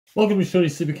Welcome to Shorty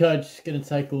SuperCoach. Going to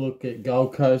take a look at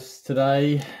Gold Coast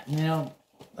today. Now,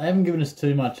 they haven't given us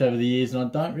too much over the years, and I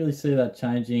don't really see that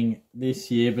changing this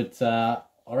year, but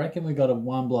I reckon we got a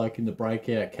one bloke in the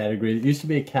breakout category. It used to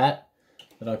be a cat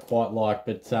that I quite like,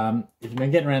 but if you've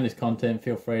been getting around this content,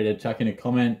 feel free to chuck in a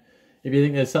comment. If you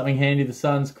think there's something handy the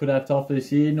Suns could have to offer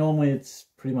this year, normally it's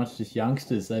pretty much just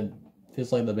youngsters. It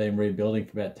feels like they've been rebuilding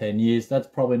for about 10 years. That's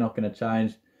probably not going to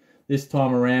change this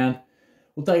time around.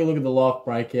 We'll take a look at the lock,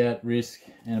 breakout, risk,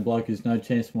 and a bloke who's no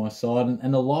chance for my side.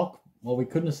 And the lock, well, we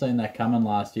couldn't have seen that coming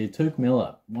last year. Touk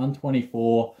Miller,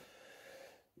 124.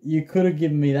 You could have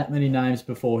given me that many names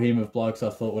before him of blokes I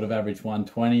thought would have averaged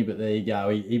 120, but there you go.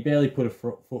 He barely put a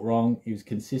foot wrong. He was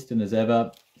consistent as ever.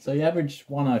 So he averaged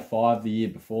 105 the year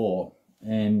before.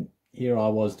 And here I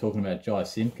was talking about Jai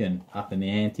Simpkin up in the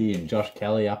ante and Josh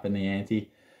Kelly up in the ante.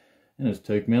 And it was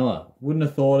Touk Miller. Wouldn't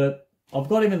have thought it. I've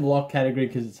got him in the lock category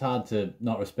because it's hard to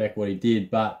not respect what he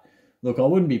did. But, look, I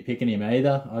wouldn't be picking him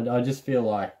either. I just feel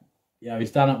like,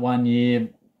 he's done it 1 year.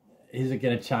 Is it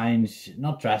going to change?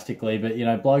 Not drastically,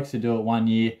 but, blokes who do it 1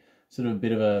 year, sort of a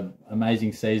bit of an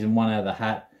amazing season, one out of the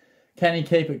hat. Can he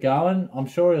keep it going? I'm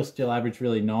sure he'll still average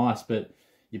really nice, but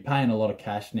you're paying a lot of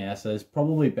cash now, so there's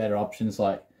probably better options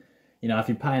like, if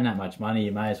you're paying that much money,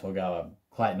 you may as well go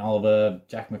Clayton Oliver,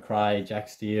 Jack McRae, Jack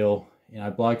Steele,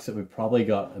 blokes that we've probably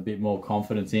got a bit more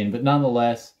confidence in. But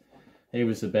nonetheless, he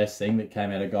was the best thing that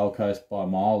came out of Gold Coast by a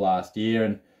mile last year.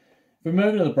 And if we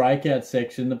move into the breakout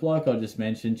section, the bloke I just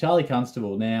mentioned, Charlie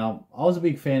Constable. Now, I was a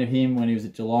big fan of him when he was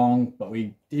at Geelong, but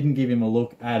we didn't give him a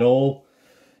look at all.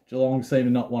 Geelong seemed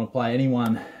to not want to play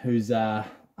anyone who's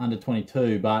under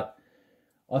 22, but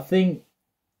I think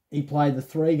he played the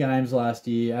 3 games last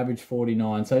year, averaged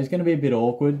 49, so he's going to be a bit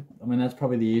awkward. I mean, that's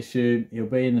probably the issue. He'll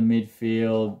be in the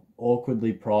midfield,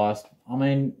 awkwardly priced. I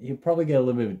mean, he'll probably get a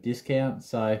little bit of a discount,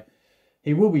 so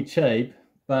he will be cheap,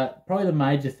 but probably the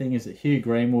major thing is that Hugh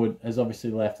Greenwood has obviously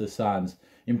left the Suns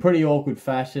in pretty awkward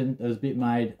fashion. There was a bit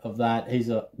made of that. He's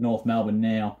at North Melbourne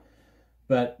now,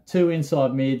 but 2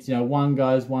 inside mids, one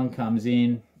goes, one comes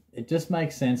in. It just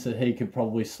makes sense that he could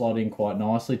probably slot in quite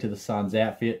nicely to the Suns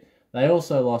outfit. They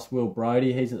also lost Will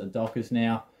Brodie. He's at the Dockers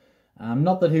now.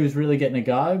 Not that he was really getting a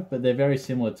go, but they're very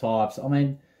similar types. I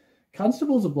mean,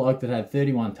 Constable's a bloke that had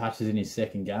 31 touches in his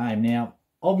second game. Now,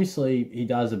 obviously, he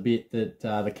does a bit that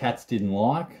the Cats didn't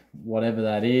like, whatever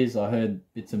that is. I heard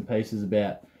bits and pieces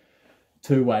about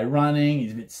two-way running.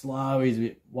 He's a bit slow. He's a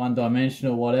bit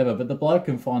one-dimensional, whatever. But the bloke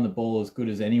can find the ball as good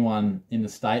as anyone in the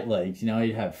state leagues.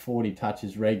 He'd have 40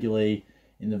 touches regularly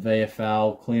in the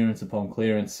VFL, clearance upon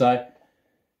clearance. So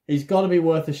he's got to be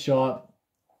worth a shot.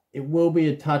 It will be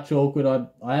a touch awkward.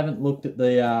 I haven't looked at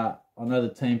the... I know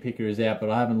the team picker is out, but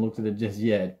I haven't looked at it just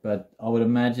yet. But I would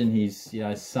imagine he's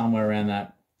somewhere around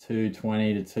that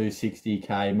 220 to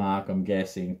 260k mark, I'm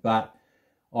guessing. But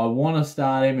I want to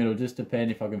start him. It'll just depend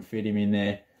if I can fit him in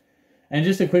there. And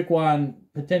just a quick one,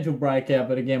 potential breakout,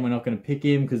 but again, we're not going to pick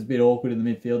him because it's a bit awkward in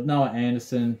the midfield. Noah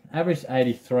Anderson, averaged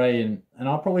 83, and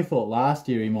I probably thought last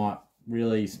year he might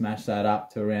really smash that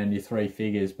up to around your 3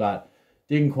 figures, but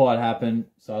didn't quite happen.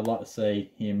 So I'd like to see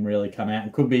him really come out,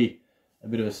 and could be a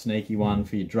bit of a sneaky one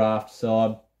for your draft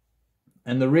side.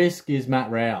 And the risk is Matt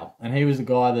Rowell, and he was a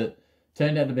guy that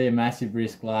turned out to be a massive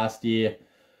risk last year.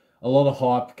 A lot of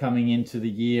hype coming into the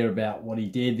year about what he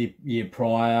did the year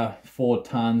prior, 4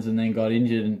 tons, and then got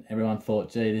injured, and everyone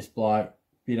thought, gee, this bloke, a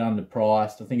bit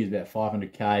underpriced. I think he's about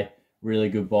 500k, really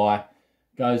good buy.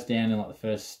 Goes down in like the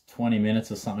first 20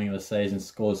 minutes or something of the season,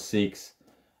 scores 6,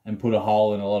 and put a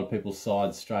hole in a lot of people's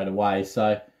sides straight away.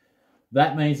 So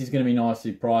that means he's going to be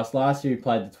nicely priced. Last year he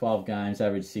played the 12 games,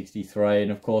 averaged 63,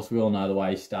 and of course we all know the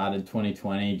way he started,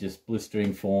 2020, just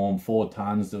blistering form, 4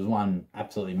 tons. There was one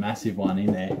absolutely massive one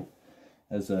in there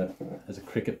as a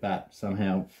cricket bat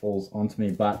somehow falls onto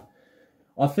me. But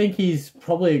I think he's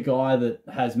probably a guy that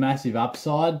has massive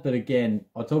upside, but again,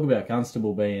 I talk about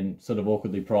Constable being sort of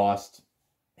awkwardly priced.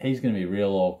 He's going to be real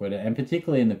awkward, and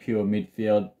particularly in the pure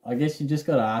midfield. I guess you just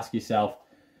got to ask yourself,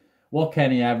 what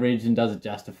can he average, and does it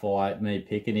justify me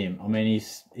picking him? I mean,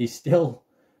 he's still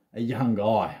a young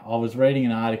guy. I was reading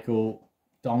an article,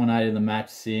 dominated the match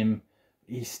sim.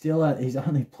 He's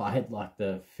only played like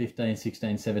the 15,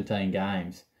 16, 17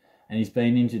 games, and he's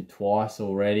been injured twice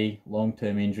already,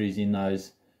 long-term injuries in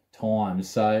those times.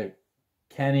 So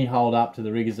can he hold up to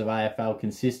the rigours of AFL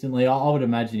consistently? I would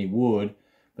imagine he would,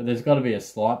 but there's got to be a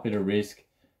slight bit of risk.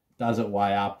 Does it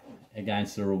weigh up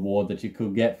against the reward that you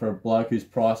could get for a bloke who's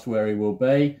priced where he will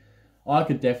be? I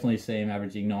could definitely see him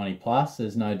averaging 90 plus,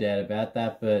 there's no doubt about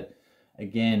that, but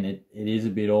again, it is a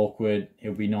bit awkward.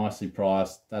 He'll be nicely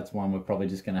priced. That's one we're probably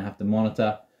just going to have to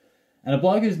monitor. And a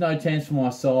bloke who's no chance for my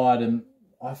side, and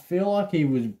I feel like he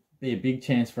would be a big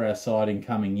chance for our side in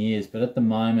coming years, but at the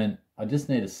moment, I just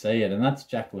need to see it, and that's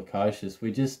Jack Lukosius.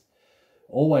 We just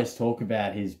always talk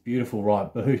about his beautiful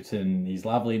right boot and his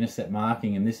lovely intercept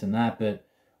marking and this and that, but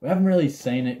we haven't really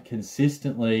seen it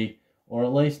consistently, or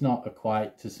at least not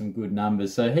equate to some good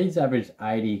numbers. So he's averaged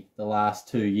 80 the last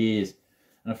 2 years,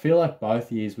 and I feel like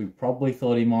both years we probably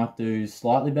thought he might do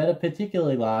slightly better,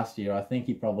 particularly last year. I think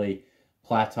he probably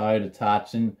plateaued a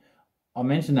touch, and I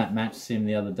mentioned that match sim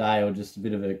the other day, or just a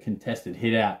bit of a contested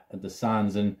hit out at the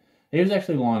Suns, and he was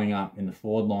actually lining up in the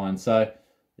forward line. So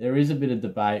there is a bit of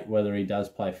debate whether he does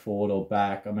play forward or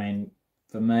back. I mean,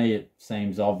 for me, it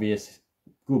seems obvious.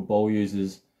 Good ball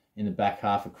users in the back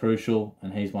half are crucial,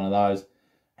 and he's one of those,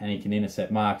 and he can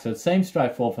intercept marks. So it seems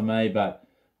straightforward for me, but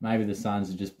maybe the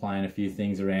Suns are just playing a few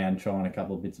things around, trying a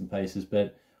couple of bits and pieces.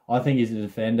 But I think he's a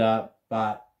defender,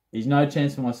 but he's no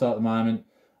chance for my side at the moment.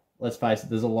 Let's face it,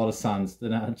 there's a lot of Suns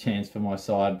that aren't a chance for my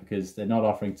side because they're not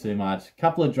offering too much. A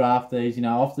couple of draftees,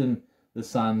 often the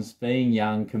Suns, being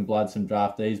young, can blood some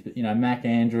draftees. But, Mac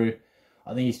Andrew,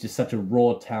 I think he's just such a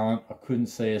raw talent. I couldn't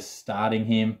see us starting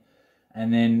him.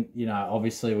 And then,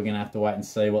 obviously we're going to have to wait and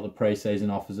see what the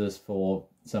preseason offers us for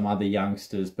some other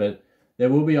youngsters. But there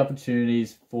will be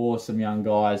opportunities for some young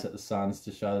guys at the Suns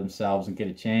to show themselves and get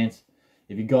a chance.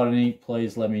 If you've got any,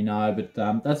 please let me know. But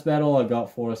that's about all I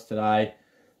got for us today.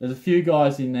 There's a few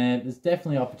guys in there. There's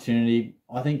definitely opportunity.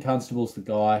 I think Constable's the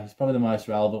guy. He's probably the most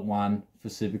relevant one for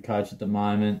SuperCoach at the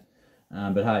moment.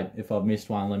 But hey, if I've missed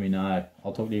one, let me know.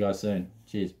 I'll talk to you guys soon.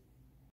 Cheers.